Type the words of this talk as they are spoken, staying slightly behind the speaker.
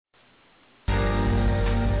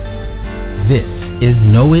This is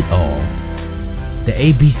Know It All, the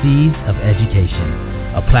ABCs of Education,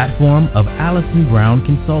 a platform of Allison Brown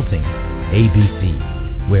Consulting,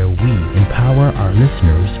 ABC, where we empower our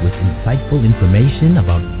listeners with insightful information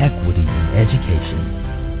about equity in education.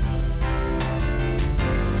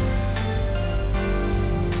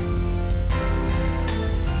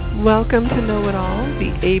 Welcome to Know It All,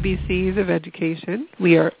 the ABCs of Education.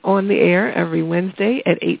 We are on the air every Wednesday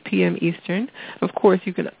at 8 p.m. Eastern. Of course,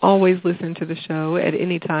 you can always listen to the show at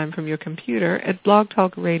any time from your computer at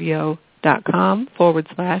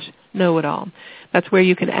blogtalkradio.com/know-it-all. That's where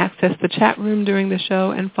you can access the chat room during the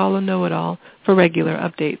show and follow Know It All for regular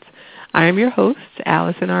updates. I am your host,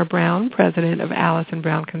 Allison R. Brown, president of Allison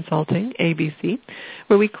Brown Consulting, ABC,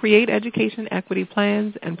 where we create education equity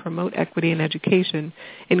plans and promote equity in education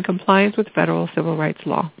in compliance with federal civil rights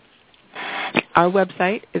law. Our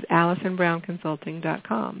website is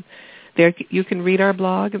AllisonBrownConsulting.com. There you can read our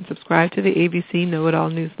blog and subscribe to the ABC Know It All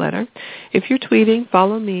newsletter. If you're tweeting,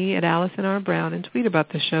 follow me at Allison R. Brown and tweet about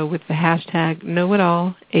the show with the hashtag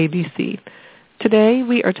KnowItAllABC. Today,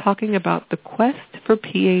 we are talking about the quest for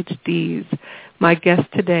Ph.D.s. My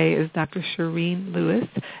guest today is Dr. Shireen Lewis.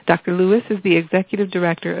 Dr. Lewis is the Executive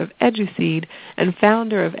Director of EduSeed and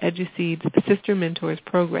founder of EduSeed's SisterMentors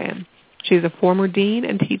program. She is a former dean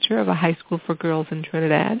and teacher of a high school for girls in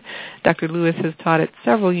Trinidad. Dr. Lewis has taught at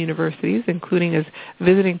several universities, including as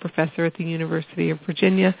visiting professor at the University of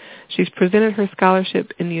Virginia. She's presented her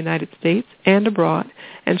scholarship in the United States and abroad,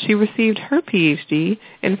 and she received her Ph.D.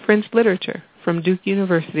 in French literature from Duke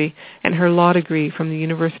University and her law degree from the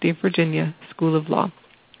University of Virginia School of Law.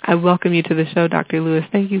 I welcome you to the show, Dr. Lewis.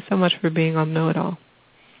 Thank you so much for being on Know It All.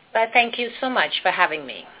 Well, thank you so much for having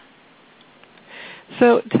me.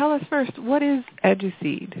 So tell us first, what is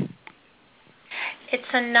EduSeed?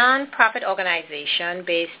 It's a nonprofit organization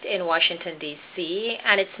based in Washington, D.C.,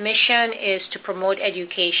 and its mission is to promote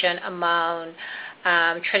education among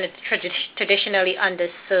traditionally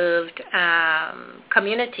underserved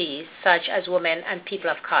communities such as women and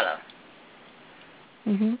people of color.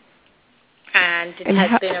 Mm-hmm. And it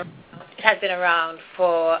has been around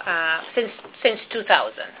for since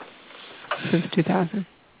 2000. Since 2000.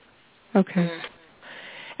 Okay. Mm-hmm.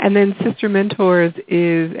 And then SisterMentors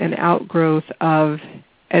is an outgrowth of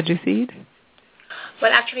EduSeed?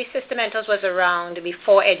 Well, actually, SisterMentors was around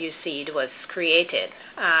before EduSeed was created.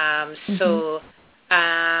 So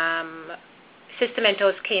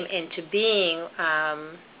SisterMentors came into being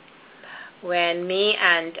when me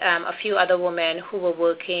and a few other women who were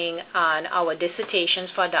working on our dissertations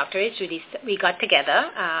for doctorates, we got together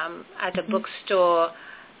at a bookstore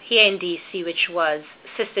here in D.C., which was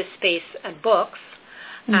Sister Space and Books.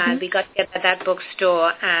 And we got together at that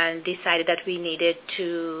bookstore and decided that we needed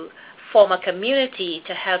to form a community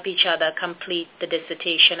to help each other complete the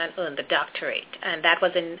dissertation and earn the doctorate. And that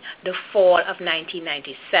was in the fall of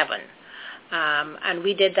 1997. And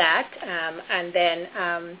we did that. And then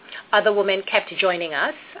other women kept joining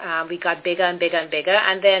us. We got bigger and bigger and bigger.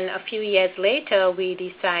 And then a few years later, we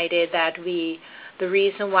decided that the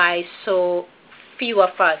reason why so few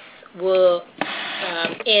of us were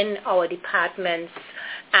in our departments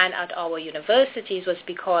and at our universities was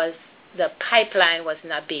because the pipeline was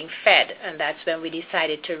not being fed, and that's when we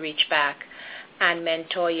decided to reach back and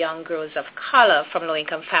mentor young girls of color from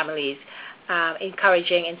low-income families,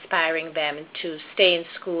 inspiring them to stay in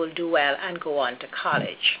school, do well, and go on to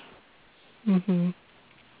college. Mm-hmm.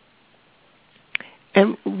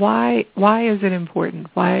 And why is it important?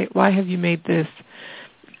 Why have you made this?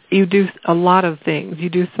 You do a lot of things. You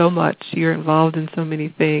do so much. You're involved in so many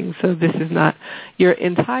things. So this is not your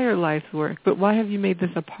entire life's work. But why have you made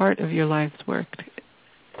this a part of your life's work?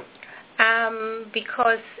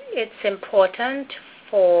 Because it's important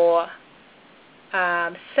for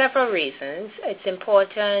several reasons. It's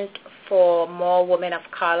important for more women of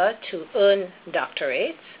color to earn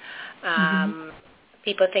doctorates.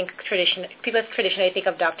 People traditionally think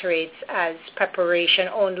of doctorates as preparation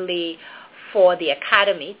only for the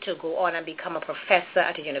academy to go on and become a professor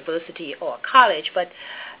at a university or a college, but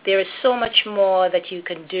there is so much more that you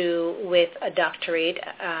can do with a doctorate.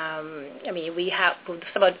 We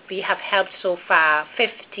have helped so far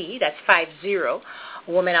 50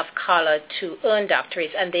 women of color to earn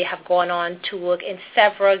doctorates, and they have gone on to work in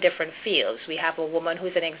several different fields. We have a woman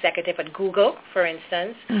who's an executive at Google, for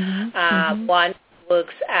instance, one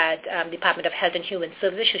works at Department of Health and Human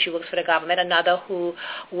Services. She works for the government. Another who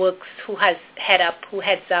heads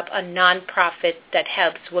up a non-profit that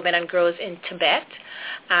helps women and girls in Tibet.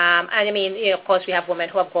 And I mean, of course, we have women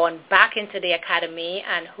who have gone back into the academy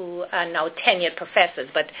and who are now tenured professors.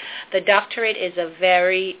 But the doctorate is a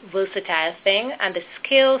very versatile thing, and the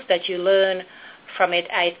skills that you learn from it,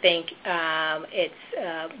 I think,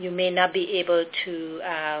 you may not be able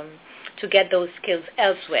to get those skills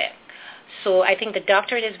elsewhere. So I think the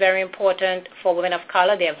doctorate is very important for women of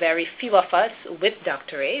color. There are very few of us with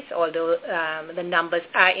doctorates, although the numbers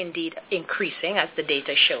are indeed increasing, as the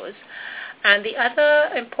data shows. And the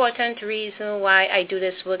other important reason why I do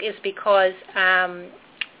this work is because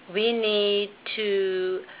we need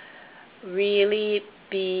to really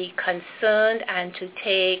be concerned and to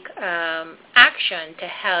take action to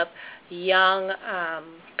help young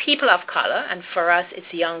people of color, and for us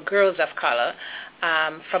it's young girls of color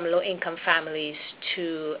from low-income families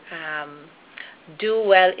to do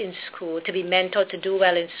well in school, to be mentored to do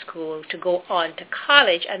well in school, to go on to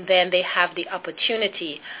college, and then they have the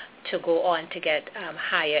opportunity to go on to get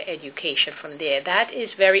higher education from there. That is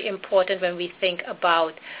very important when we think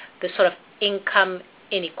about the sort of income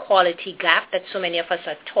inequality gap that so many of us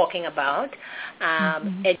are talking about.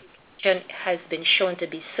 Education has been shown to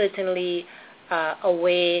be certainly a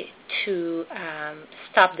way to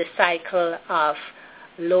stop the cycle of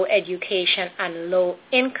low education and low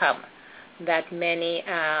income that many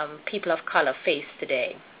people of color face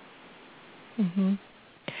today. Mm-hmm.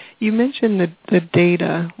 You mentioned the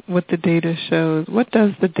data, what the data shows. What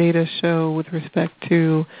does the data show with respect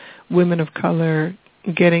to women of color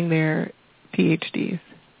getting their Ph.D.s?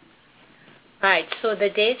 Right. So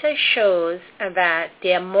the data shows that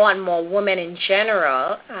there are more and more women in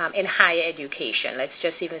general in higher education. Let's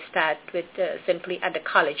just even start with simply at the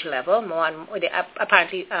college level. More and more,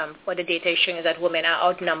 apparently, what the data is showing is that women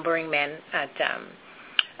are outnumbering men at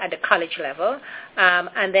the college level,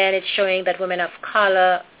 and then it's showing that women of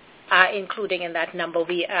color are including in that number.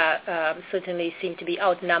 We certainly seem to be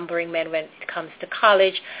outnumbering men when it comes to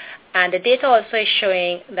college. And the data also is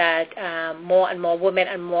showing that more and more women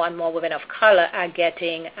of color are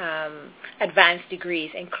getting advanced degrees,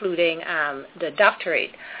 including the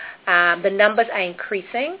doctorate. The numbers are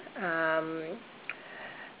increasing.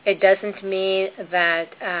 It doesn't mean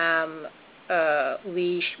that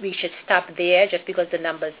we should stop there just because the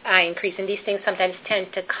numbers are increasing. These things sometimes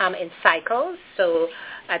tend to come in cycles. So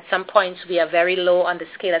at some points we are very low on the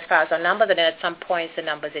scale as far as our numbers, and then at some points the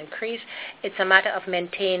numbers increase. It's a matter of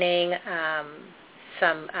maintaining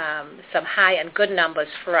some high and good numbers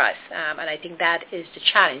for us, and I think that is the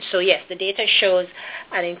challenge. So yes, the data shows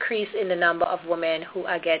an increase in the number of women who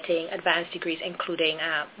are getting advanced degrees, including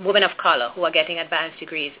women of color who are getting advanced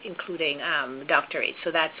degrees, including doctorates.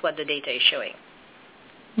 So that's what the data is showing.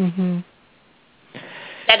 Mm-hmm.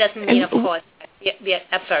 That doesn't mean, of course,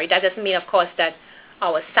 that doesn't mean, of course, that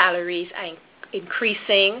our salaries are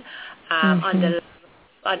increasing on the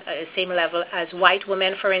same level as white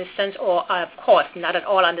women, for instance, or, of course, not at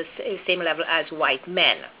all on the same level as white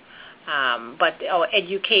men. But our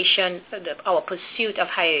education, our pursuit of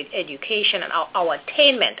higher education and our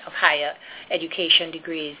attainment of higher education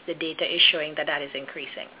degrees, the data is showing that is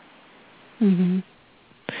increasing. Mm-hmm.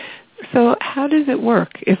 So how does it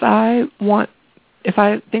work? If I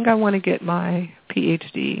think I want to get my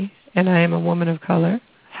Ph.D. and I am a woman of color,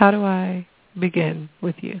 how do I begin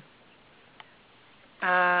with you?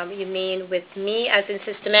 You mean with me as in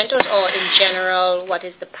SisterMentors, or in general, what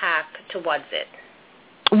is the path towards it?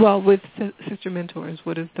 Well, with SisterMentors,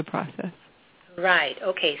 what is the process? Right.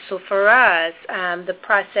 Okay. So for us, the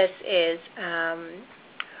process is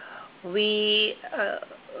we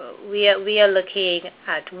are looking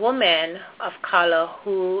at women of color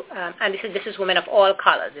who, and this is women of all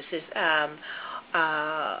colors. This is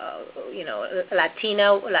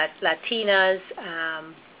Latinas,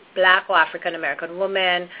 Black or African American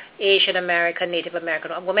women, Asian American, Native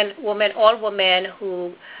American women, all women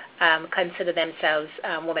who consider themselves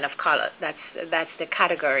women of color. That's the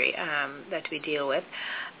category that we deal with.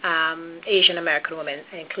 Asian American women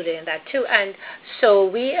included in that too. And so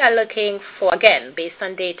we are looking for, again, based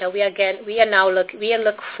on data, we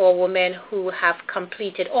look for women who have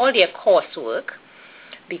completed all their coursework,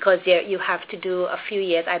 because you have to do a few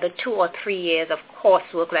years, either 2 or 3 years of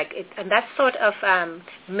coursework, and that sort of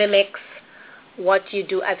mimics what you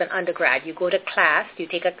do as an undergrad. You go to class, you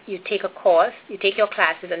take a course, you take your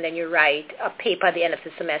classes, and then you write a paper at the end of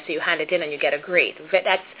the semester. You hand it in, and you get a grade.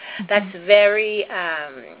 That's very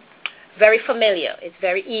very familiar. It's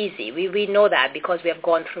very easy. We know that because we have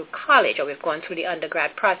gone through college or we've gone through the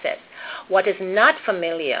undergrad process. What is not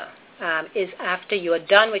familiar is after you are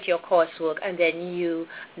done with your coursework, and then you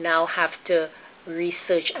now have to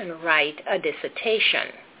research and write a dissertation.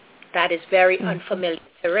 That is very unfamiliar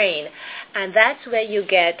terrain, and that's where you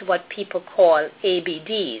get what people call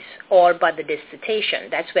ABDs, all but the dissertation.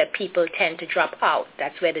 That's where people tend to drop out.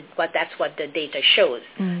 That's what the data shows.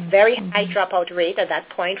 Very high dropout rate at that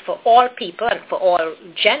point for all people and for all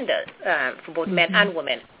genders, for both men and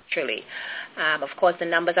women, actually. Of course, the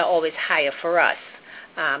numbers are always higher for us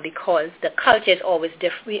because the culture is always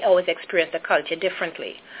different. We always experience the culture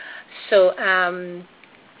differently. So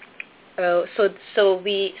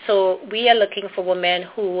we are looking for women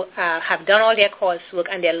who have done all their coursework,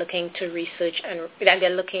 and they're looking to research and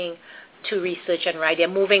write. They're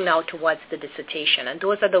moving now towards the dissertation, and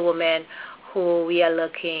those are the women who we are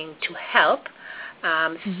looking to help.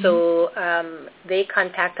 So they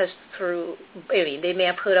contact us through. They may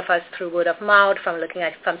have heard of us through word of mouth, from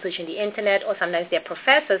searching the internet, or sometimes their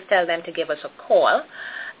professors tell them to give us a call,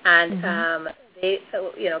 and.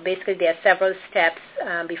 Basically there are several steps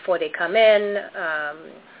before they come in,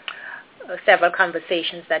 several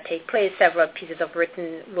conversations that take place, several pieces of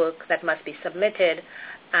written work that must be submitted,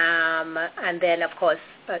 and then, of course,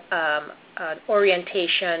 an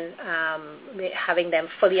orientation, having them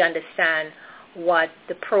fully understand what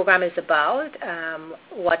the program is about.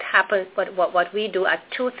 What happens, what we do are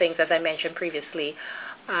two things, as I mentioned previously.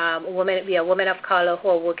 We are women of color who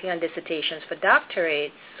are working on dissertations for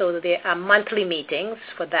doctorates, so there are monthly meetings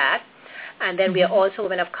for that. And then we are also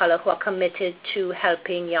women of color who are committed to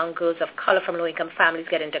helping young girls of color from low-income families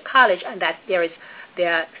get into college, and that there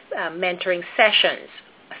are mentoring sessions,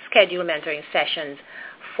 scheduled mentoring sessions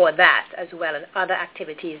for that, as well as other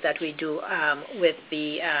activities that we do with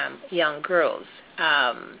the young girls.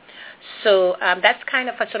 So that's kind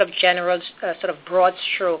of a sort of general, sort of broad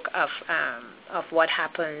stroke of what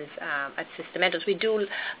happens at SisterMentors. We do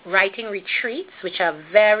writing retreats, which are a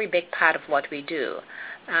very big part of what we do.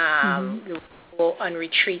 We go on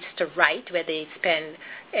retreats to write, where they spend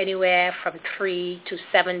anywhere from 3 to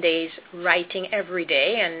 7 days writing every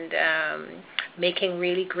day and making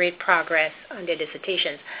really great progress on their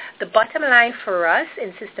dissertations. The bottom line for us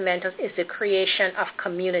in SisterMentors is the creation of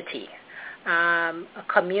community. A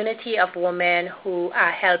community of women who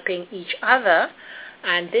are helping each other,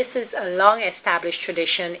 and this is a long-established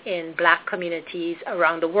tradition in black communities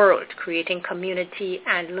around the world, creating community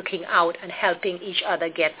and looking out and helping each other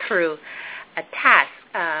get through a task.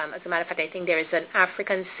 As a matter of fact, I think there is an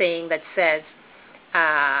African saying that says,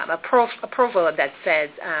 a proverb that says,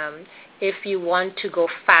 if you want to go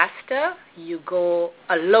faster, you go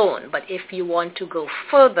alone, but if you want to go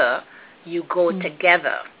further, you go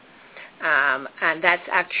together. And that's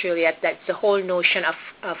actually, that's the whole notion of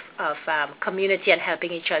community and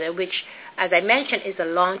helping each other, which, as I mentioned, is a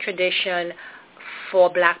long tradition for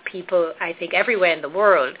black people, I think, everywhere in the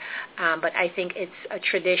world. But I think it's a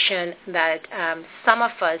tradition that some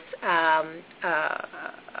of us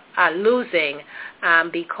are losing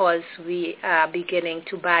because we are beginning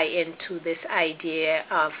to buy into this idea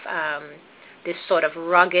of this sort of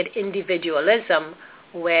rugged individualism,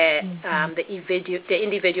 where the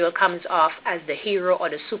individual comes off as the hero or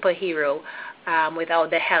the superhero without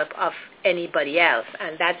the help of anybody else.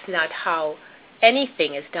 And that's not how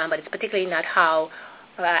anything is done, but it's particularly not how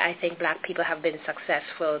I think black people have been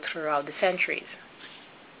successful throughout the centuries.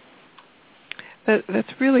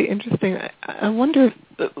 That's really interesting. I wonder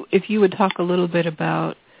if you would talk a little bit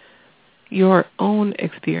about your own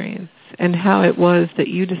experience and how it was that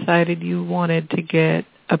you decided you wanted to get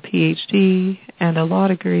a Ph.D. and a law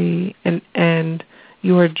degree, and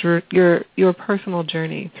your personal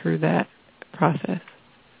journey through that process.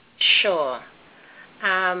 Sure.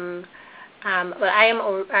 Well,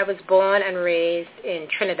 I was born and raised in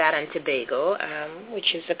Trinidad and Tobago,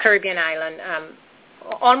 which is a Caribbean island,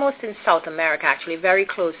 almost in South America, actually, very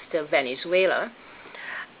close to Venezuela,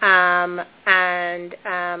 and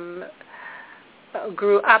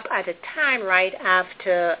grew up at a time right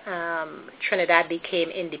after Trinidad became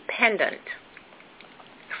independent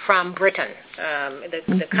from Britain.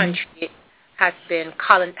 The country had been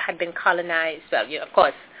colonized. Well, of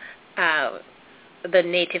course, the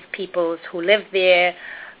native peoples who lived there,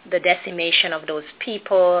 the decimation of those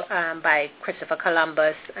people by Christopher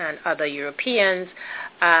Columbus and other Europeans,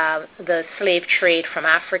 the slave trade from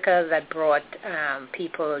Africa that brought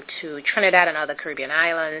people to Trinidad and other Caribbean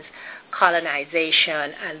islands,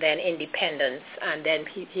 colonization, and then independence, and then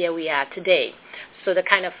here we are today. So the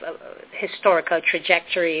kind of historical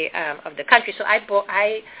trajectory of the country. So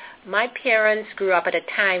my parents grew up at a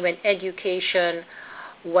time when education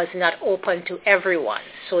was not open to everyone.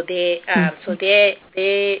 So they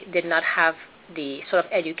did not have the sort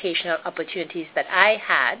of educational opportunities that I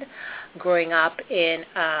had growing up in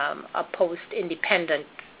a post-independent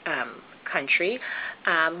country,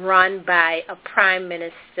 run by a prime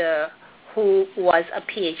minister who was a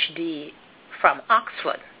Ph.D. from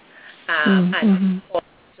Oxford, and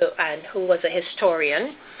who was a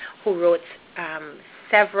historian who wrote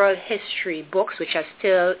several history books, which are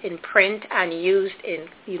still in print and used in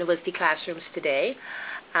university classrooms today,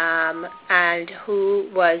 and who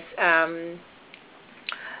was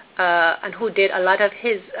and who did a lot of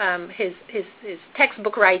his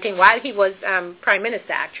textbook writing while he was prime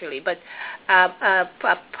minister, actually. But a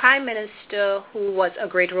prime minister who was a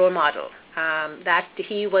great role model. That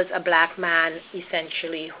he was a black man,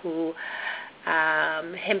 essentially, who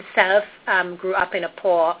himself grew up in a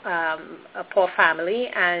poor family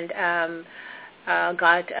and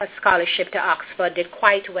got a scholarship to Oxford, did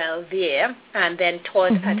quite well there, and then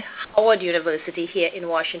taught at Howard University here in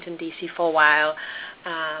Washington, D.C. for a while,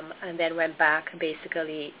 and then went back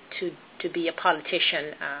basically to be a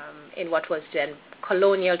politician in what was then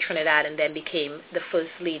colonial Trinidad, and then became the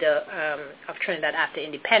first leader of Trinidad after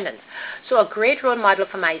independence. So a great role model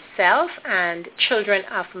for myself and children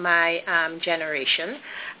of my generation.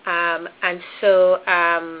 And so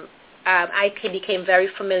I became very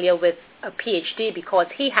familiar with a PhD because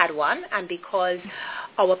he had one, and because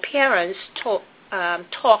our parents talked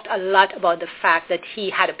a lot about the fact that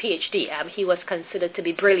he had a PhD. He was considered to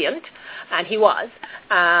be brilliant, and he was.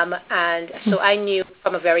 And so I knew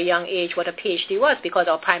from a very young age what a PhD was because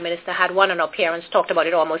our prime minister had one, and our parents talked about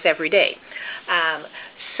it almost every day. I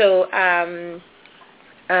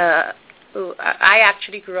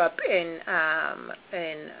actually grew up in a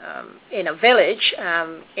village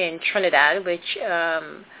in Trinidad, which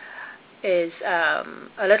is a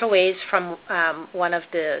little ways from one of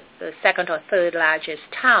the second or third largest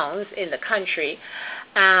towns in the country.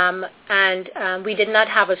 And we did not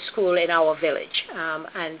have a school in our village.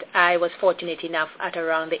 And I was fortunate enough at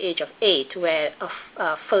around the age of 8 where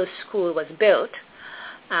a first school was built.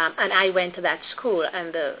 And I went to that school.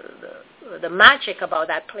 And the magic about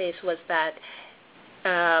that place was that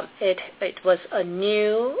it was a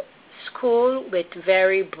new school with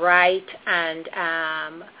very bright and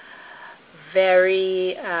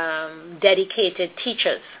very dedicated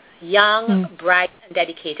teachers, young, bright, and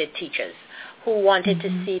dedicated teachers who wanted to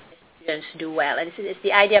see the students do well. And it's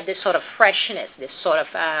the idea of this sort of freshness, this sort of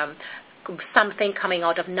something coming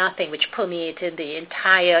out of nothing, which permeated the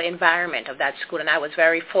entire environment of that school. And I was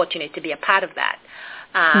very fortunate to be a part of that.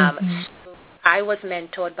 So I was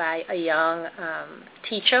mentored by a young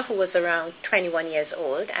teacher who was around 21 years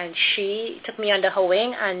old, and she took me under her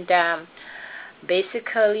wing and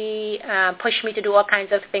basically pushed me to do all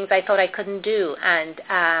kinds of things I thought I couldn't do. And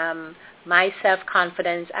my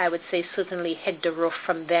self-confidence, I would say, certainly hit the roof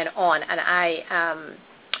from then on. And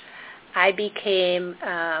I became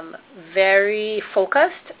very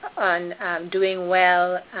focused on doing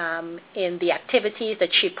well in the activities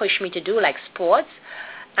that she pushed me to do, like sports.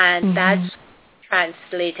 And that's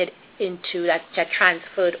translated into, that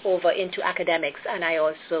transferred over into academics. And I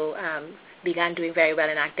also began doing very well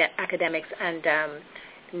in academics and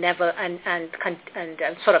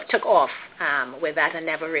sort of took off with that and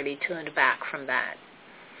never really turned back from that.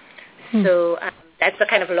 So that's a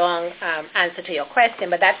kind of long answer to your question,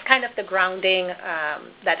 but that's kind of the grounding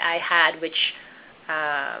that I had, which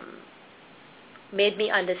made me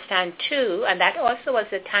understand too, and that also was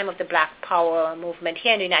the time of the Black Power movement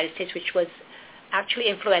here in the United States, which was actually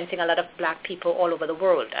influencing a lot of black people all over the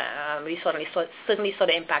world. We certainly saw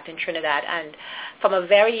the impact in Trinidad, and from a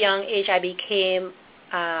very young age I became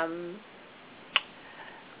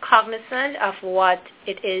cognizant of what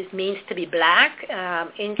it means to be black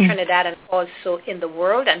in Trinidad and also in the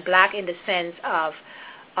world, and black in the sense of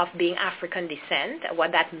being African descent,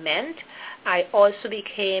 what that meant. I also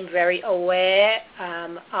became very aware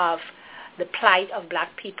of the plight of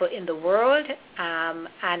black people in the world,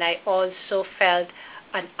 and I also felt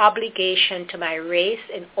an obligation to my race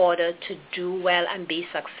in order to do well and be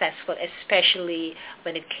successful, especially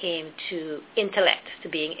when it came to intellect, to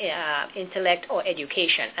being intellect or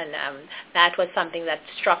education. And that was something that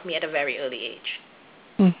struck me at a very early age.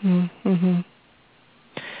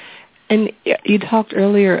 And you talked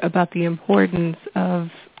earlier about the importance of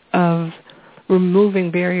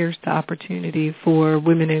removing barriers to opportunity for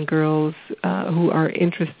women and girls who are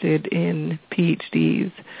interested in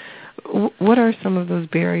Ph.D.s. What are some of those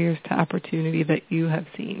barriers to opportunity that you have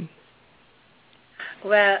seen?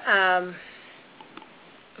 Well,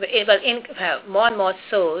 more and more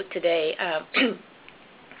so today,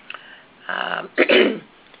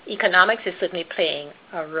 economics is certainly playing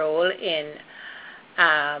a role in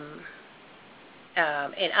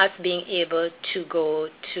in us being able to go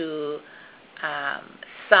to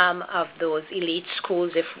some of those elite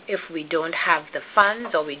schools if we don't have the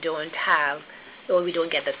funds or we don't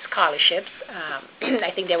get the scholarships.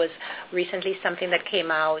 I think there was recently something that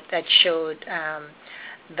came out that showed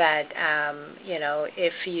that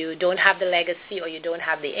if you don't have the legacy or you don't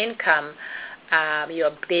have the income,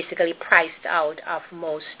 you're basically priced out of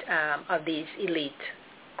most of these elite,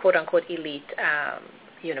 quote-unquote elite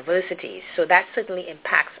universities. So that certainly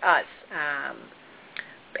impacts us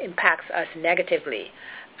negatively,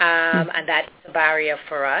 and that's a barrier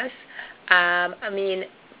for us.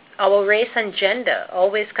 Our race and gender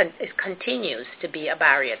always continues to be a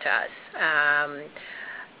barrier to us.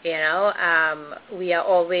 We are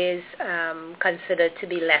always considered to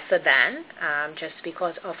be lesser than just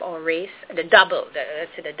because of our race. The double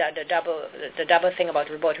thing about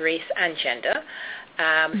race and gender.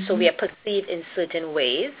 So we are perceived in certain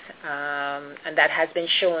ways, and that has been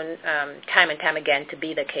shown time and time again to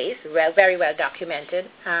be the case. Very well documented.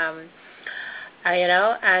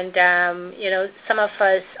 Some of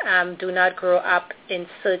us do not grow up in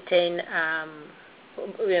certain.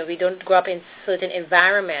 We don't grow up in certain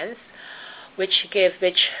environments, which gives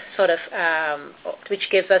us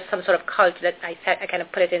some sort of culture. That I kind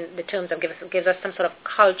of put it in the terms of gives us some sort of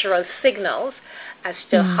cultural signals as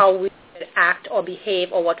to how we should act or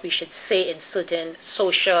behave or what we should say in certain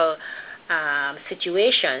social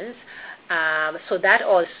situations. So that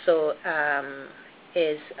also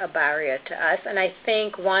is a barrier to us. And I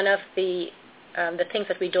think one of the things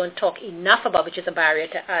that we don't talk enough about, which is a barrier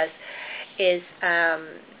to us, is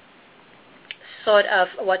sort of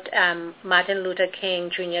what Martin Luther King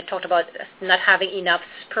Jr. talked about, not having enough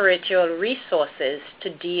spiritual resources to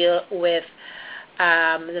deal with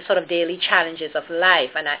the sort of daily challenges of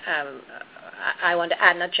life. And I want to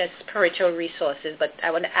add not just spiritual resources, but I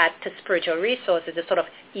want to add to spiritual resources the sort of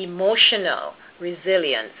emotional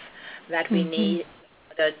resilience that we need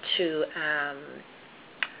in order to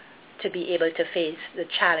be able to face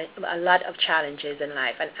a lot of challenges in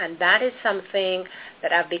life. And that is something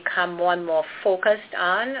that I've become more and more focused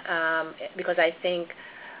on because I think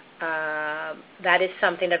that is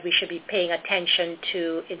something that we should be paying attention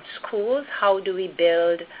to in schools. How do we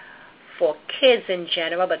build for kids in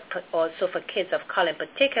general, but also for kids of color in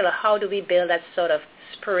particular, how do we build that sort of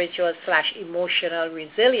spiritual/emotional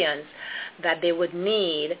resilience that they would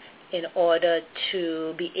need in order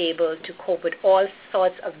to be able to cope with all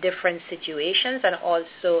sorts of different situations and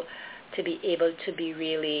also to be able to be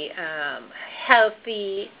really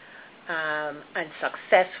healthy and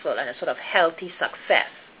successful, and a sort of healthy success,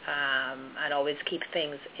 and always keep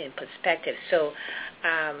things in perspective. So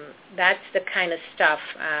that's the kind of stuff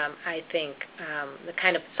I think,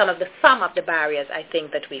 some of the barriers I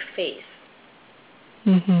think that we face.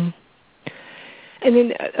 Mm-hmm. And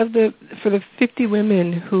then for the 50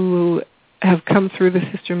 women who have come through the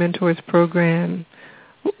Sister Mentors program,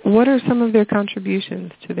 what are some of their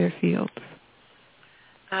contributions to their fields?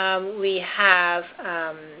 We have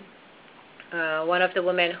one of the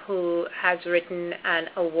women who has written an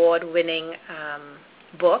award-winning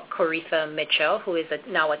book, Coretha Mitchell, who is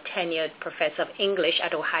now a tenured professor of English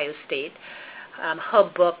at Ohio State. Her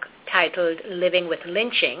book, titled "Living with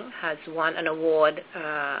Lynching," has won an award.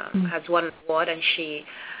 And she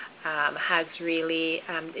has really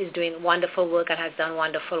is doing wonderful work and has done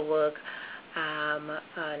wonderful work on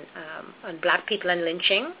Black people and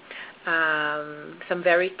lynching. Some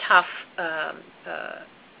very tough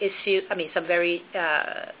some very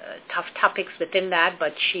tough topics within that,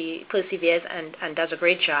 but she perseveres and does a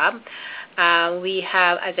great job. We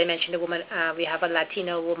have, as I mentioned, we have a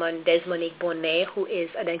Latino woman, Desmonique Bonet, who is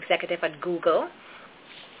an executive at Google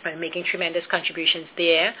and making tremendous contributions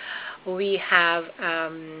there. We have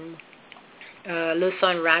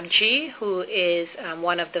Luson Rabji, who is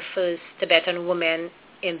one of the first Tibetan women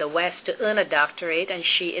in the West to earn a doctorate, and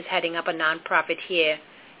she is heading up a nonprofit here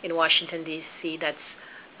in Washington, D.C. that's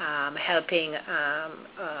helping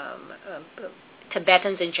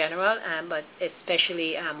Tibetans in general, but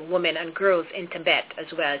especially women and girls in Tibet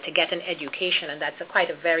as well, to get an education, and that's quite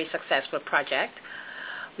a very successful project.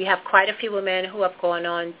 We have quite a few women who have gone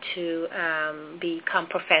on to become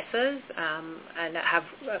professors and have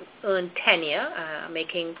earned tenure,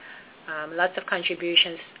 making lots of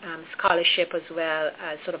contributions, scholarship as well,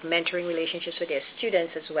 sort of mentoring relationships with their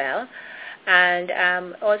students as well. And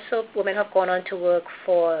also women have gone on to work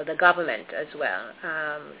for the government as well,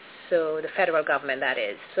 so the federal government, that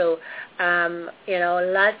is. So,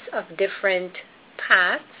 lots of different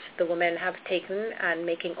paths the women have taken and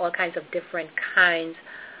making all kinds of different kinds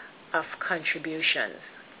of contributions.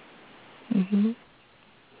 Mm-hmm.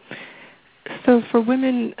 So for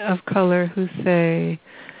women of color who say,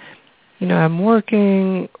 I'm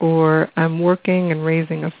working and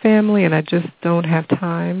raising a family and I just don't have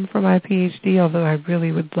time for my PhD, although I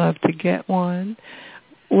really would love to get one,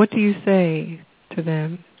 what do you say to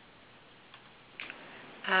them?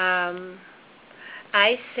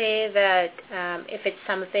 I say that if it's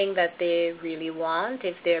something that they really want,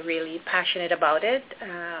 if they're really passionate about it,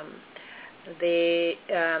 they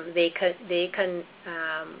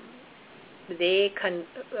can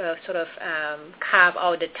sort of carve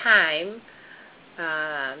out the time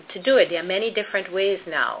to do it. There are many different ways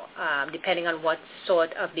now, depending on what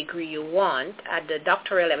sort of degree you want. At the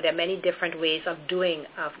doctoral level, there are many different ways of getting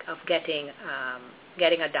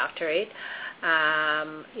a doctorate.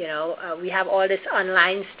 We have all this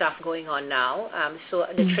online stuff going on now. So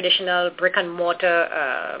the traditional brick and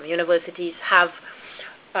mortar universities have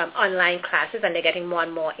online classes, and they're getting more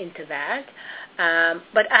and more into that.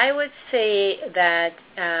 But I would say that,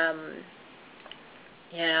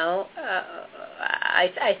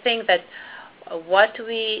 I think that what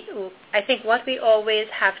we always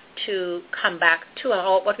have to come back to,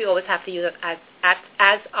 or what we always have to use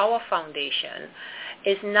as our foundation,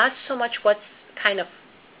 is not so much what's kind of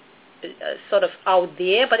sort of out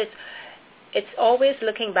there, but it's always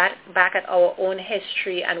looking back at our own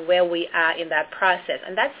history and where we are in that process.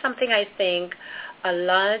 And that's something I think a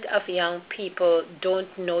lot of young people don't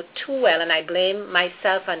know too well, and I blame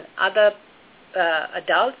myself and other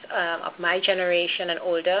adults of my generation and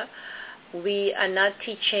older. We are not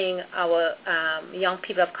teaching our young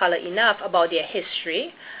people of color enough about their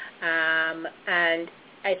history, and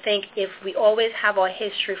I think if we always have our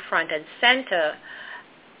history front and center,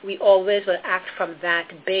 we always will act from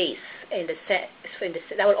that base.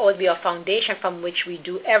 That will always be our foundation from which we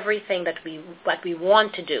do everything that we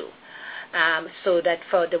want to do. So that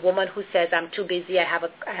for the woman who says, I'm too busy, I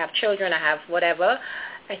have children, I have whatever,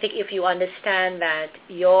 I think if you understand that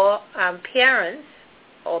your parents,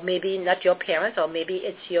 or maybe not your parents, or maybe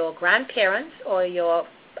it's your grandparents or your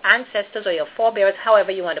ancestors or your forebears,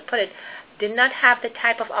 however you want to put it, did not have the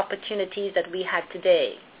type of opportunities that we had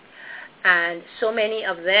today. And so many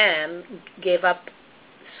of them gave up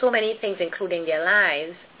so many things, including their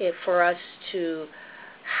lives, for us to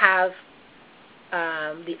have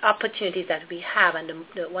the opportunities that we have. And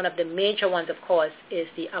one of the major ones, of course, is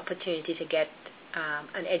the opportunity to get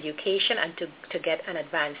an education and to get an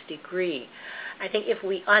advanced degree. I think if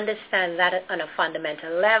we understand that on a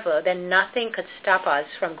fundamental level, then nothing could stop us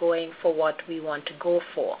from going for what we want to go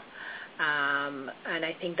for. And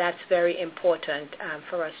I think that's very important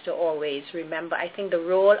for us to always remember. I think the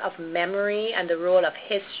role of memory and the role of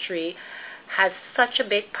history has such a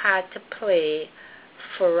big part to play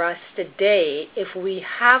for us today if we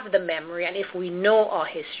have the memory and if we know our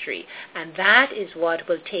history. And that is what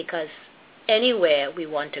will take us anywhere we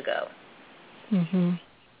want to go. Mm-hmm.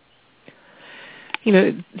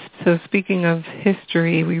 So speaking of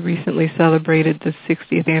history, we recently celebrated the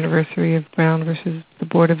 60th anniversary of Brown versus the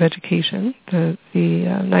Board of Education, the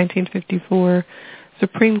 1954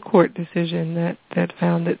 Supreme Court decision that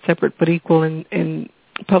found that separate but equal in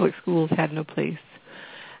public schools had no place.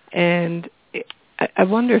 And I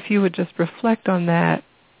wonder if you would just reflect on that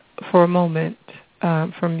for a moment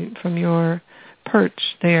from your perch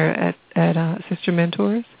there at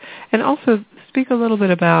SisterMentors, and also speak a little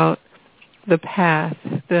bit about the path,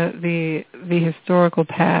 the historical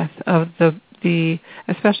path of the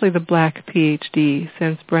especially the black PhD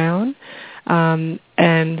since Brown,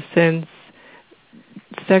 and since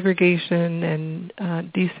segregation and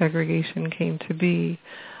desegregation came to be.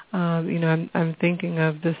 I'm thinking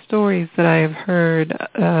of the stories that I have heard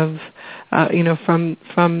of,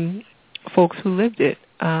 from folks who lived it,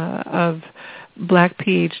 of black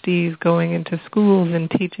PhDs going into schools and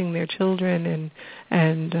teaching their children,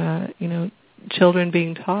 and children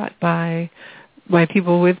being taught by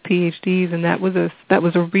people with PhDs, and that was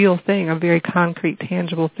a real thing, a very concrete,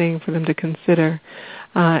 tangible thing for them to consider.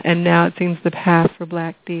 And now it seems the path for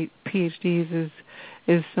black PhDs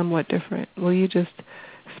is somewhat different. Will you just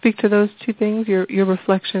speak to those two things, your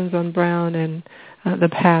reflections on Brown and the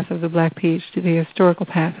path of the black PhD, the historical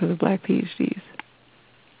path of the black PhDs?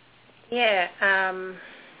 Yeah.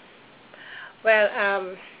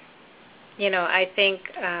 I think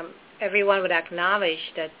everyone would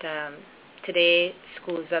acknowledge that today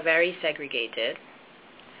schools are very segregated.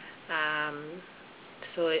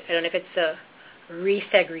 So I don't know if it's a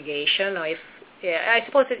resegregation or I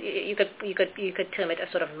suppose you could term it a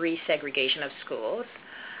sort of resegregation of schools.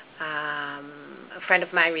 A friend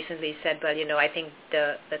of mine recently said, well, I think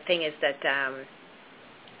the thing is that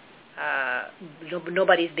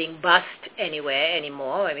nobody's being bused anywhere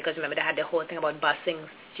anymore, because remember they had the whole thing about busing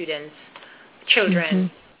children to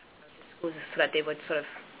schools so that they would sort of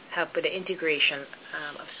help with the integration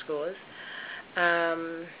of schools.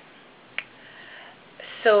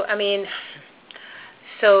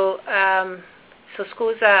 So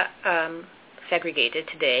schools are segregated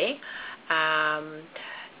today.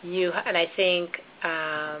 And I think,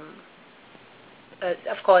 of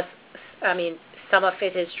course, some of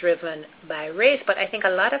it is driven by race, but I think a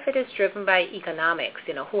lot of it is driven by economics.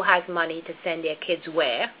 Who has money to send their kids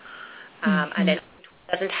where, and then who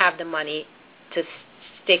doesn't have the money to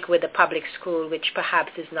stick with the public school, which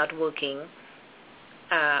perhaps is not working,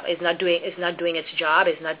 is not doing its job,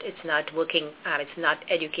 it's not working, it's not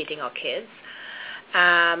educating our kids.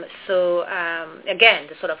 Again,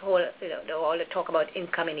 the sort of whole, all the talk about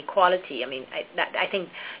income inequality. I think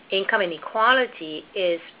income inequality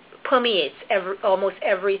permeates almost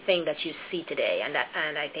everything that you see today, and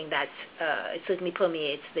I think that's it certainly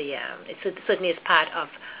permeates it certainly is part of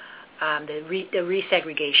the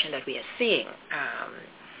resegregation that we are seeing.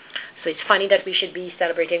 So it's funny that we should be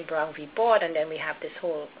celebrating Brown v. Board, and then we have this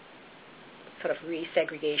whole sort of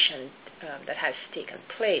resegregation that has taken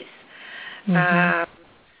place. So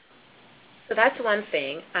that's one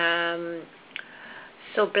thing.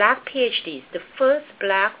 So black Ph.D.s, the first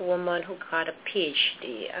black woman who got a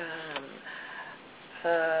Ph.D.,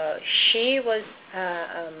 she was,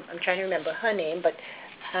 I'm trying to remember her name, but,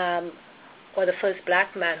 or the first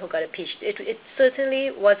black man who got a Ph.D. It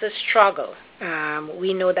certainly was a struggle.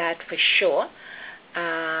 We know that for sure,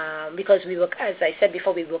 because we were, as I said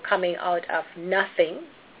before, we were coming out of nothing,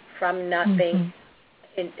 from nothing.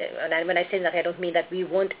 And when I say that, I don't mean that we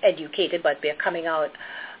weren't educated, but we are coming out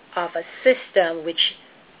of a system which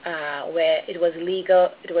where it was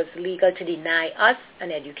legal to deny us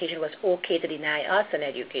an education. It was okay to deny us an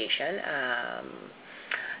education.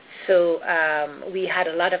 So we had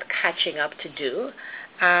a lot of catching up to do.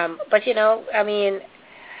 But I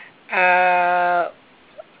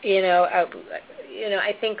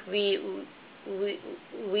think we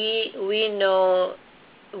know.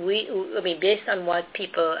 Based on what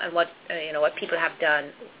people and what people have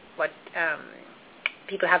done,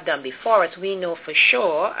 people have done before us, we know for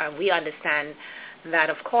sure, and we understand that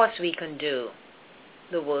of course we can do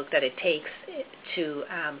the work that it takes to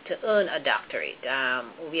earn a doctorate.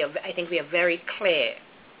 I think we are very clear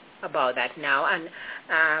about that now, and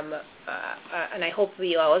I hope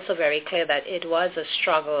we are also very clear that it was a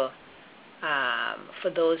struggle for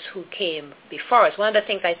those who came before us. One of the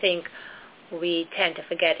things I think we tend to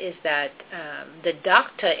forget is that the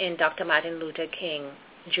doctor in Dr. Martin Luther King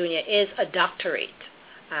Jr. is a doctorate.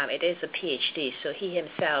 It is a Ph.D., so he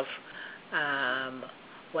himself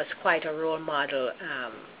was quite a role model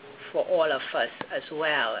for all of us as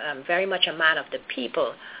well. Very much a man of the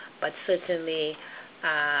people, but certainly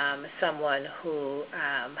someone who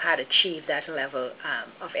had achieved that level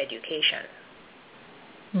of education.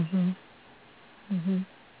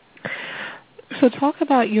 So talk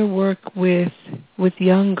about your work with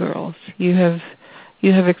young girls. You have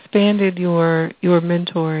expanded your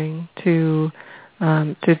mentoring to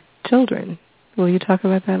children. Will you talk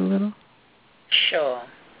about that a little? Sure.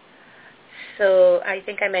 So I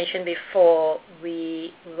think I mentioned before,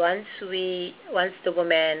 once the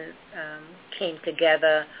women came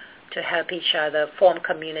together to help each other form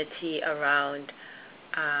community around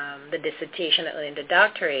the dissertation and earning the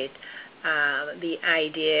doctorate, the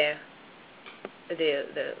idea.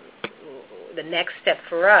 The next step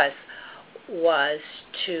for us was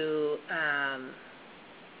to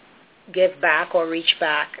give back or reach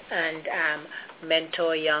back and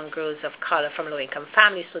mentor young girls of color from low-income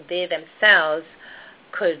families so they themselves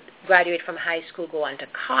could graduate from high school, go on to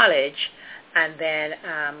college, and then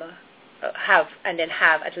have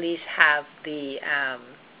at least the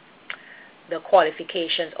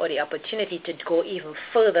qualifications or the opportunity to go even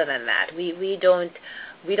further than that. We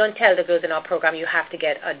don't tell the girls in our program you have to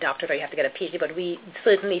get a doctorate or you have to get a PhD, but we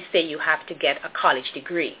certainly say you have to get a college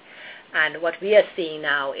degree. And what we are seeing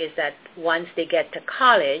now is that once they get to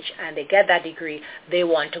college and they get that degree, they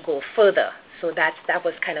want to go further. So that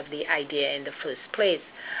was kind of the idea in the first place.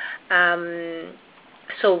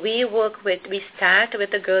 So we start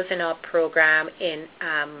with the girls in our program in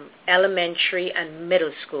elementary and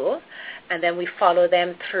middle school, and then we follow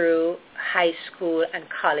them through high school and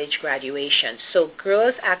college graduation. So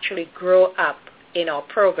girls actually grow up in our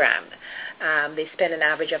program. They spend an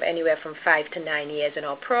average of anywhere from 5 to 9 years in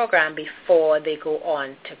our program before they go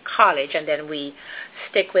on to college, and then we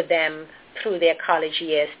stick with them through their college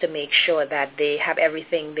years to make sure that they have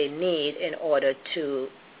everything they need in order to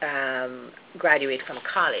graduate from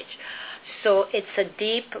college. So it's a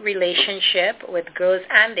deep relationship with girls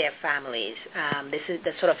and their families. This is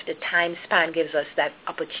the sort of the time span gives us that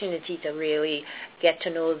opportunity to really get to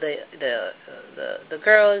know the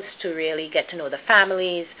girls, to really get to know the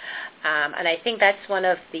families, and I think that's one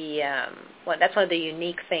of the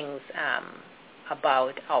unique things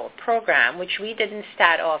about our program, which we didn't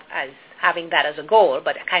start off as having that as a goal,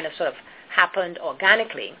 but it kind of sort of happened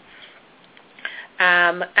organically.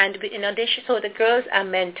 And in addition, so the girls are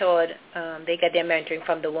mentored, they get their mentoring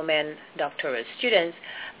from the women doctoral students.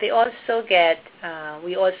 They also get,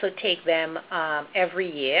 we also take them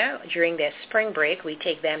every year during their spring break, we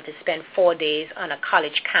take them to spend 4 days on a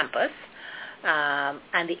college campus.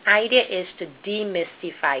 And the idea is to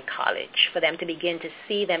demystify college, for them to begin to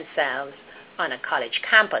see themselves on a college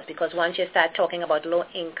campus, because once you start talking about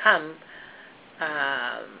low-income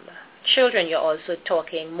children, you're also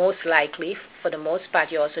talking, most likely, for the most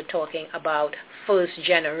part, you're also talking about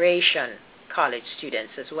first-generation college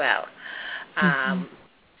students as well.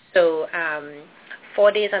 So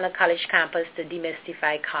 4 days on a college campus to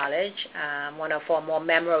demystify college. One of our more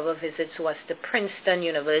memorable visits was to Princeton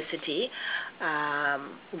University,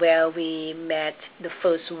 where we met the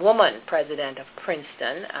first woman president of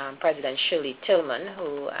Princeton, President Shirley Tillman,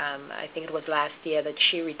 who I think it was last year that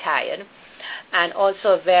she retired. And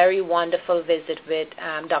also a very wonderful visit with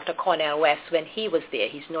Dr. Cornel West when he was there.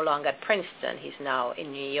 He's no longer at Princeton. He's now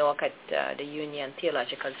in New York at the Union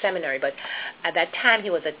Theological Seminary. But at that time he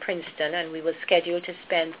was at Princeton, and we were scheduled to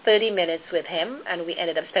spend 30 minutes with him, and we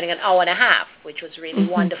ended up spending an hour and a half, which was really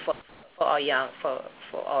wonderful for our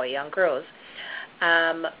young girls.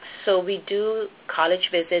 So we do college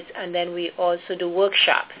visits, and then we also do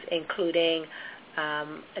workshops, including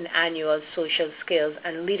an annual social skills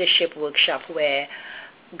and leadership workshop where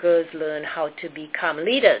girls learn how to become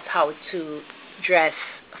leaders, how to dress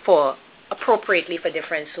appropriately for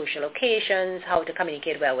different social occasions, how to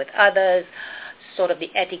communicate well with others, sort of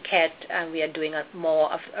the etiquette, and we are doing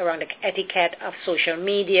more around the etiquette of social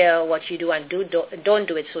media, what you do and don't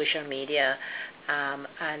do with social media,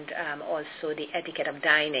 and also the etiquette of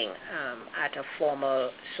dining at a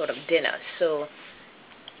formal sort of dinner. So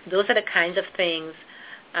those are the kinds of things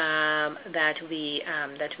that we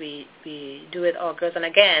do with our girls. And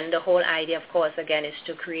again, the whole idea, of course, again, is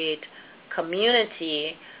to create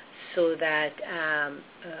community so that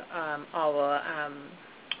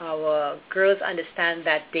our girls understand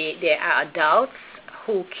that they are adults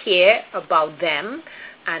who care about them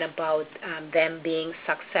and about them being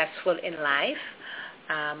successful in life,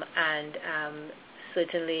 and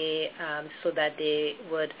certainly so that they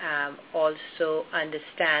would also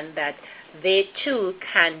understand that they too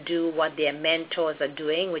can do what their mentors are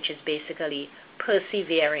doing, which is basically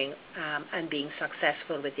persevering and being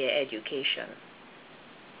successful with their education.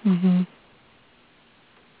 Mm-hmm.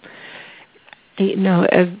 You know,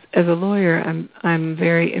 as a lawyer, I'm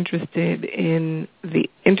very interested in the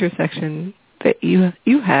intersection that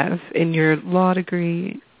you have in your law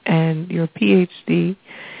degree and your Ph.D.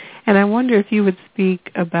 And I wonder if you would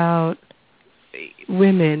speak about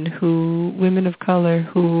women of color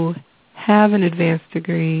who have an advanced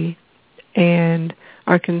degree and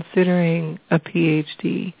are considering a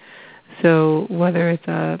Ph.D. So whether it's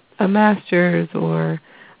a master's or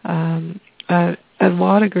a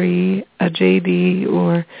law degree, a J.D.,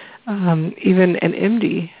 or even an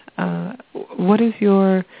M.D., what is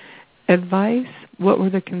your advice? What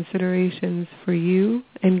were the considerations for you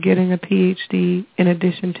in getting a Ph.D. in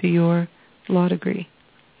addition to your law degree?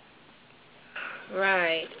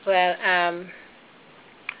 Right. Well,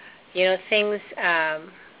 things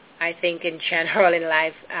I think in general in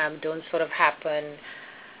life don't sort of happen,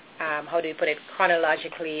 how do you put it,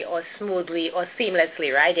 chronologically or smoothly or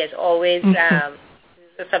seamlessly, right? There's always a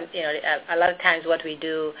lot of times what we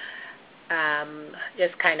do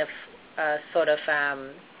just kind of sort of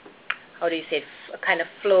how do you say, kind of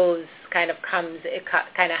flows, kind of comes, it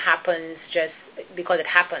kind of happens just because it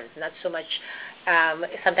happens, not so much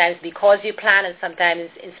sometimes because you plan, and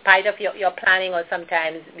sometimes in spite of your planning, or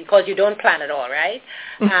sometimes because you don't plan at all, right?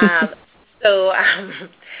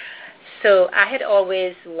 So I had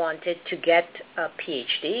always wanted to get a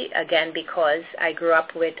PhD, again, because I grew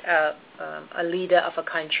up with a leader of a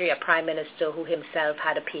country, a prime minister who himself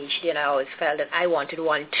had a PhD, and I always felt that I wanted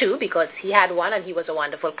one too, because he had one and he was a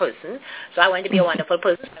wonderful person. So I wanted to be a wonderful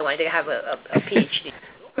person. I wanted to have a PhD.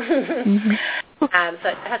 So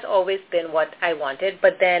it has always been what I wanted.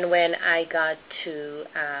 But then when I got to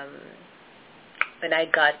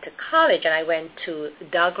college, and I went to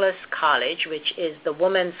Douglas College, which is the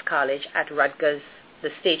women's college at Rutgers the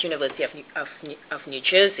State University of New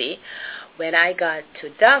Jersey. When I got to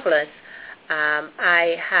Douglas,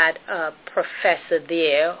 I had a professor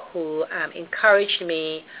there who encouraged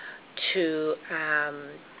me to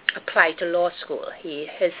apply to law school. He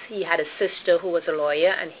had a sister who was a lawyer,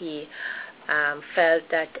 and he felt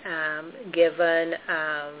that given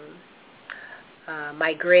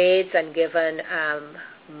my grades and given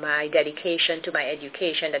my dedication to my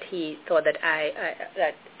education, that he thought that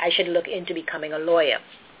I should look into becoming a lawyer.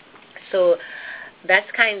 So that's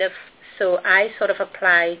so I sort of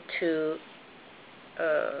applied to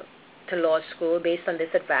law school based on this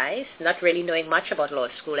advice, not really knowing much about law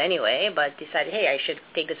school anyway, but decided, hey, I should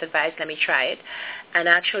take this advice, let me try it, and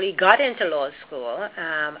actually got into law school,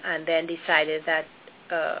 and then decided that,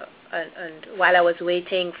 and while I was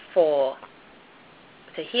waiting to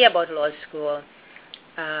hear about law school,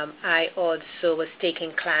 I also was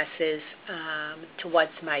taking classes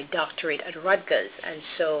towards my doctorate at Rutgers, and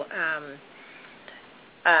so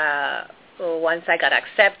once I got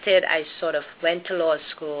accepted, I sort of went to law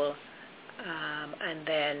school, and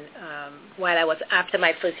then while I was after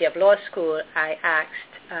my first year of law school, I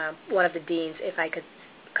asked one of the deans if I could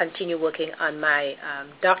continue working on my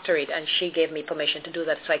doctorate, and she gave me permission to do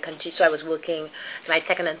that. So I was working my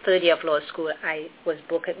second and third year of law school. I was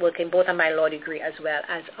working both on my law degree as well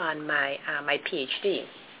as on my Ph.D.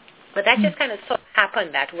 But that just kind of sort of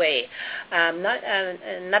happened that way. Not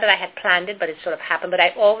that I had planned it, but it sort of happened. But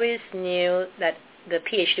I always knew that the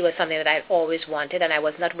Ph.D. was something that I always wanted, and I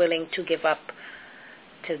was not willing to give up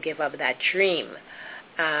that dream.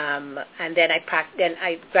 And then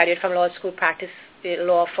I graduated from law school, practiced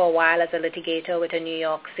law for a while as a litigator with a New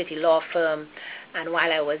York City law firm. And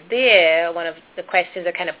while I was there, one of the questions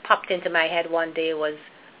that kind of popped into my head one day was,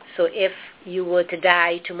 so if you were to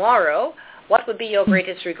die tomorrow, what would be your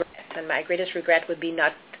greatest regret? And my greatest regret would be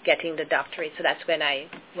not getting the doctorate. So that's when I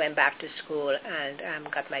went back to school and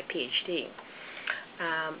got my Ph.D.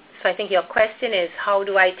 So I think your question is, how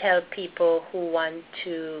do I tell people who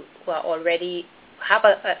already have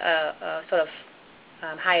a sort of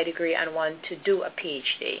higher degree and want to do a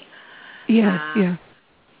Ph.D.? Yeah.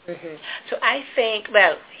 Mm-hmm. So I think,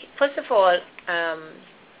 well, first of all,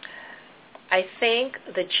 I think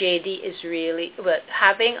the JD is really,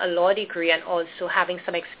 having a law degree and also having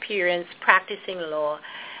some experience practicing law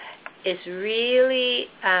is really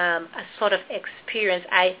a sort of experience,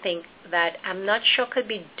 I think, that I'm not sure could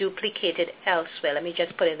be duplicated elsewhere. Let me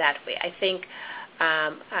just put it that way. I think I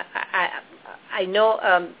know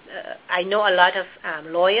a lot of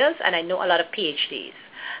lawyers, and I know a lot of Ph.D.s,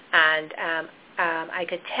 and I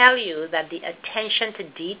could tell you that the attention to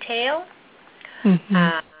detail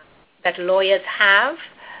that lawyers have,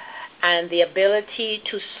 and the ability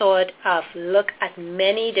to sort of look at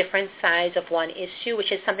many different sides of one issue,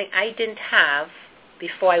 which is something I didn't have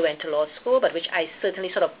before I went to law school, but which I certainly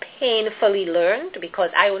sort of painfully learned because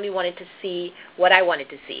I only wanted to see what I wanted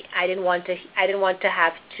to see. I didn't want to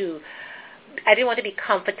be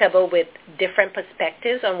comfortable with different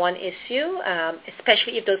perspectives on one issue,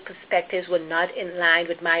 especially if those perspectives were not in line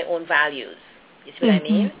with my own values. You see what I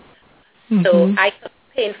mean? So I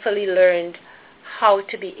painfully learned how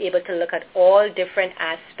to be able to look at all different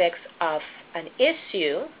aspects of an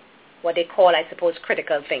issue, what they call, I suppose,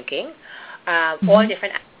 critical thinking, all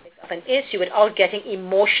different aspects of an issue without getting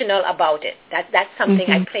emotional about it. That's something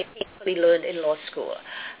I painfully learned in law school,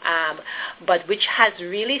 but which has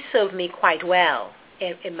really served me quite well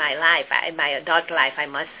in my life, in my adult life, I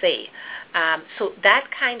must say. So that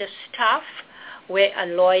kind of stuff where a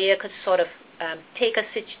lawyer could sort of take an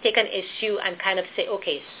issue and kind of say,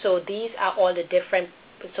 okay, so these are all the different,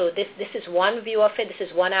 so this is one view of it, this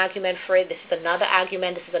is one argument for it, this is another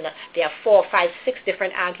argument, there are 4, 5, 6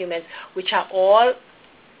 different arguments, which are all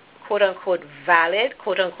quote-unquote valid,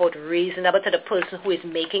 quote-unquote reasonable to the person who is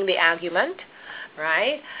making the argument,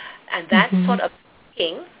 right? And that sort of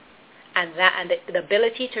thinking and the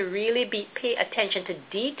ability to really pay attention to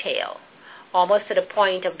detail, almost to the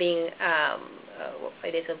point of being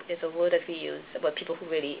it's a word that we use about people who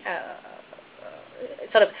really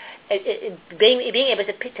sort of being able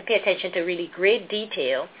to pay attention to really great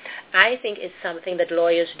detail, I think is something that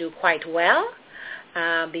lawyers do quite well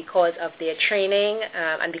because of their training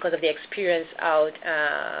and because of their experience out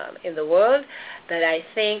in the world, that I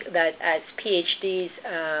think that as PhDs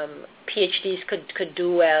could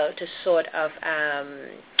do well to sort of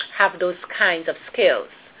have those kinds of skills.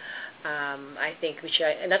 I think, which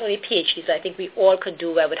are not only PhDs, I think we all could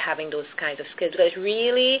do well with having those kinds of skills. Because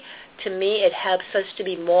really, to me, it helps us to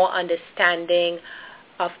be more understanding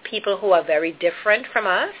of people who are very different from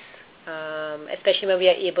us, especially when we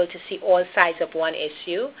are able to see all sides of one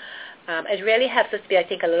issue. it really helps us to be, I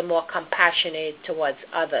think, a little more compassionate towards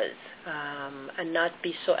others, and not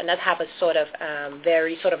have a sort of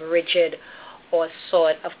very sort of rigid or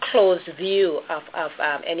sort of closed view of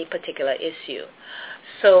any particular issue.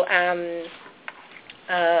 So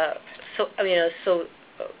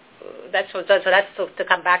that's to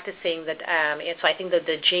come back to saying that. So I think that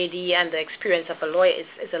the JD and the experience of a lawyer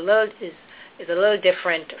is a little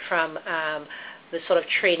different from the sort of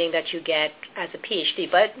training that you get as a PhD.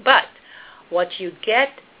 But what you get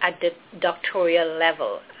at the doctoral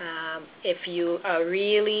level, if you are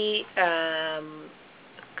really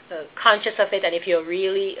conscious of it, and if you're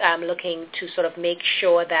really looking to sort of make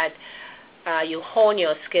sure that you hone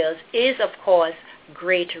your skills, is of course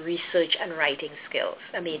great research and writing skills.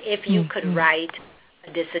 I mean, if you could write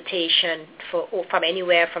a dissertation from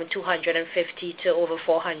anywhere from 250 to over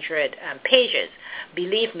 400 pages,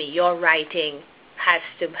 believe me, your writing has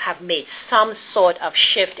to have made some sort of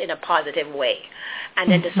shift in a positive way. And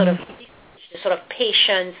then the sort of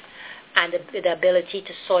patience and the ability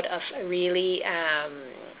to sort of really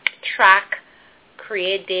track,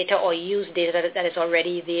 create data, or use data that is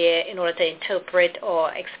already there in order to interpret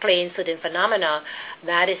or explain certain phenomena,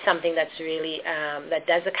 that is something that's really,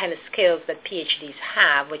 that's the kind of skills that PhDs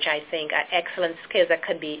have, which I think are excellent skills that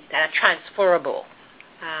are transferable.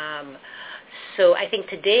 So I think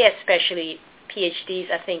today especially, PhDs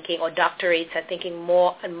are thinking, or doctorates are thinking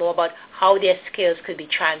more and more about how their skills could be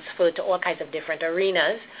transferred to all kinds of different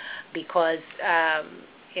arenas, because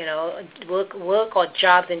work or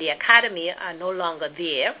jobs in the academy are no longer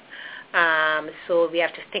there. So we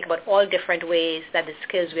have to think about all different ways that the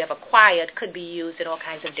skills we have acquired could be used in all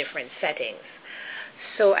kinds of different settings.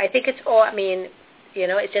 So I think it's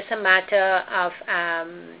just a matter of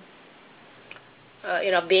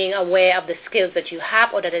being aware of the skills that you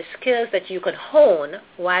have, or that the skills that you could hone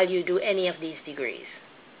while you do any of these degrees.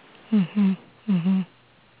 Mm-hmm. Mm-hmm.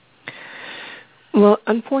 Well,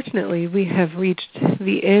 unfortunately, we have reached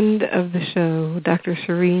the end of the show. Dr.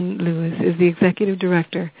 Shireen Lewis is the Executive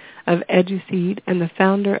Director of EduSeed and the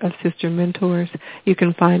founder of SisterMentors. You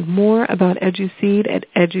can find more about EduSeed at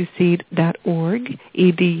eduseed.org,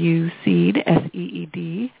 EduSeed,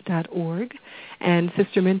 SEED.org, and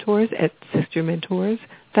SisterMentors at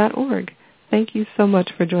sistermentors.org. Thank you so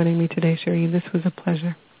much for joining me today, Shireen. This was a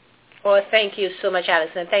pleasure. Well, thank you so much,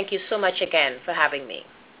 Allison. Thank you so much again for having me.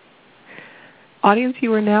 Audience,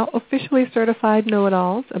 you are now officially certified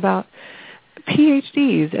know-it-alls about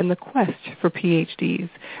Ph.D.s and the quest for Ph.D.s.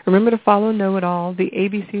 Remember to follow Know-It-All, the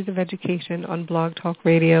ABCs of Education on Blog Talk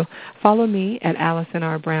Radio. Follow me at Allison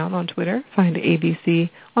R. Brown on Twitter. Find ABC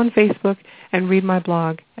on Facebook, and read my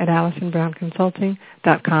blog at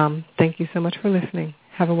AllisonBrownConsulting.com. Thank you so much for listening.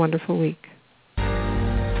 Have a wonderful week.